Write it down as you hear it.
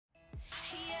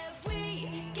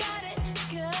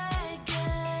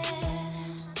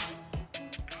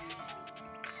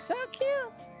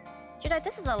She's like,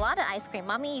 this is a lot of ice cream.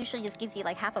 Mommy usually just gives you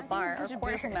like half a bar It's or such a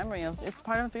quarter. beautiful memory of, it's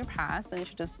part of your past, and you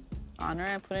should just honor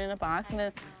it, put it in a box, and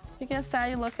then you get sad,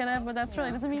 you look at it, but that's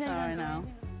really doesn't mean anything right now.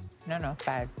 No,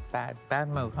 bad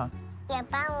move, huh? Yeah,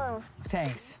 bad move.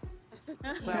 Thanks.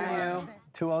 To you,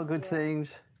 to all good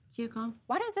things.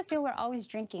 Why does it feel we're always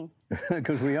drinking?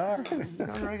 Because we are.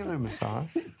 On regular massage.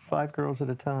 5 girls at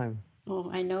a time. Oh,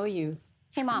 I know you.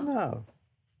 Hey, Mom. No.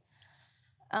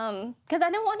 Because I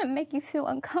don't want to make you feel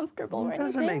uncomfortable or It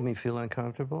doesn't anything. make me feel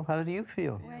uncomfortable. How do you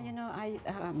feel? Well, you know,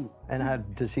 And how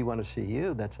does he want to see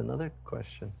you? That's another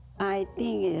question. I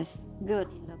think it's good.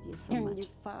 He loved you so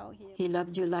much. He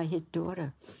loved you like his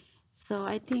daughter. So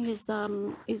I think it's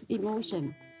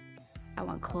emotion. I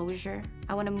want closure.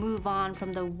 I want to move on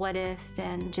from the what if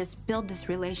and just build this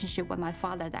relationship with my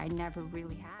father that I never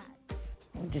really had.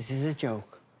 This is a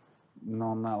joke. No,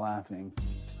 I'm not laughing.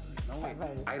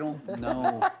 I don't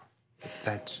know if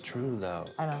that's true, though.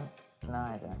 I don't know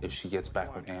either. If she gets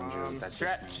back with Andrew, that's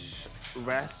stretch,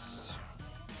 rest,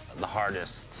 the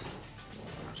hardest.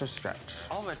 Just stretch.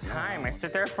 All the time. I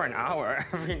sit there for an hour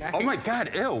every night. Oh my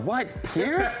God, ew, what?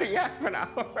 Here? Yeah, for an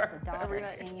hour. The daughter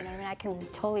thing, you know what I mean? I can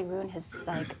totally ruin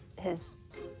his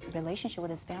relationship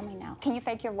with his family now. Can you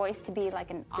fake your voice to be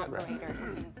like an operator or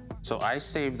something? So I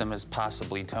saved them as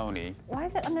possibly Tony. Why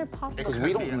is it under possible? Because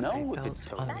we don't know if it's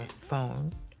On Tony. the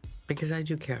phone, because I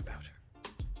do care about her.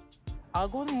 I'll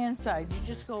go on the inside. You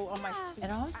just go on my... In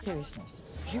all seriousness,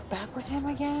 you're back with him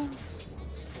again?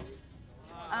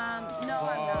 No, I'm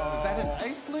not. Is that an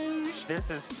ice luge?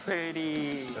 This is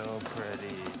pretty. So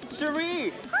pretty.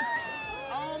 Cherie!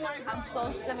 Oh my God. I'm so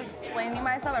sick of explaining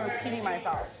myself and repeating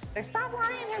myself. Like, stop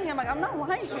lying to me. I'm like, I'm not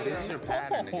lying to you. This is your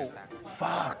pattern to get that.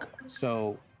 Fuck.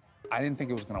 So I didn't think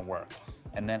it was gonna work.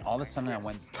 And then all of a sudden I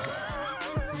went...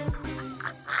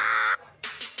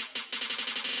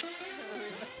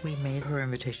 We made her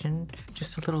invitation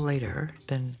just a little later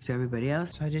than everybody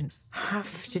else, so I didn't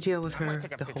have to deal with her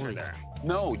Take a the picture whole year. there.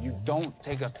 No, you don't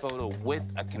take a photo with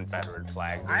a Confederate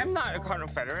flag. I'm not a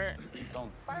Confederate.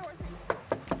 Don't.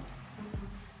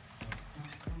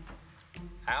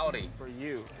 Howdy. For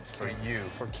you. It's for you.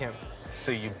 For Kim.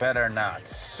 So you better not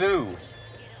sue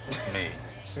me.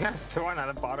 She's gonna throw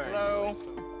another bottle. Hello.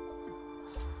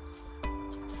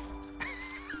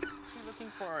 Looking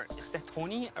for, is there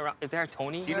Tony around? Is there a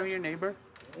Tony? Do you know your neighbor?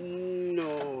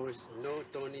 No, there's no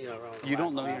Tony around. You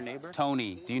don't know your neighbor?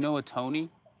 Tony. Do you know a Tony?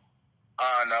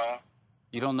 No.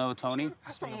 You don't know a Tony?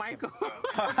 That's from Michael.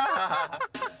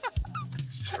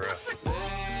 True.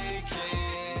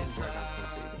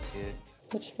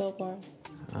 Which billboard?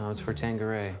 Oh, it's for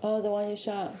Tanqueray. Oh, the one you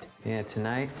shot. Yeah,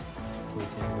 tonight.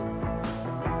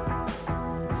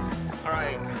 All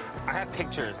right, I have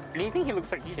pictures. Do you think he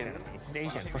looks like Asian? He's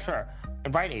Asian, for sure.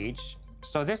 Right age.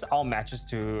 So this all matches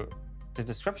to the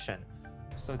description.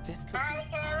 So this could be...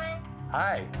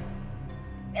 Hi.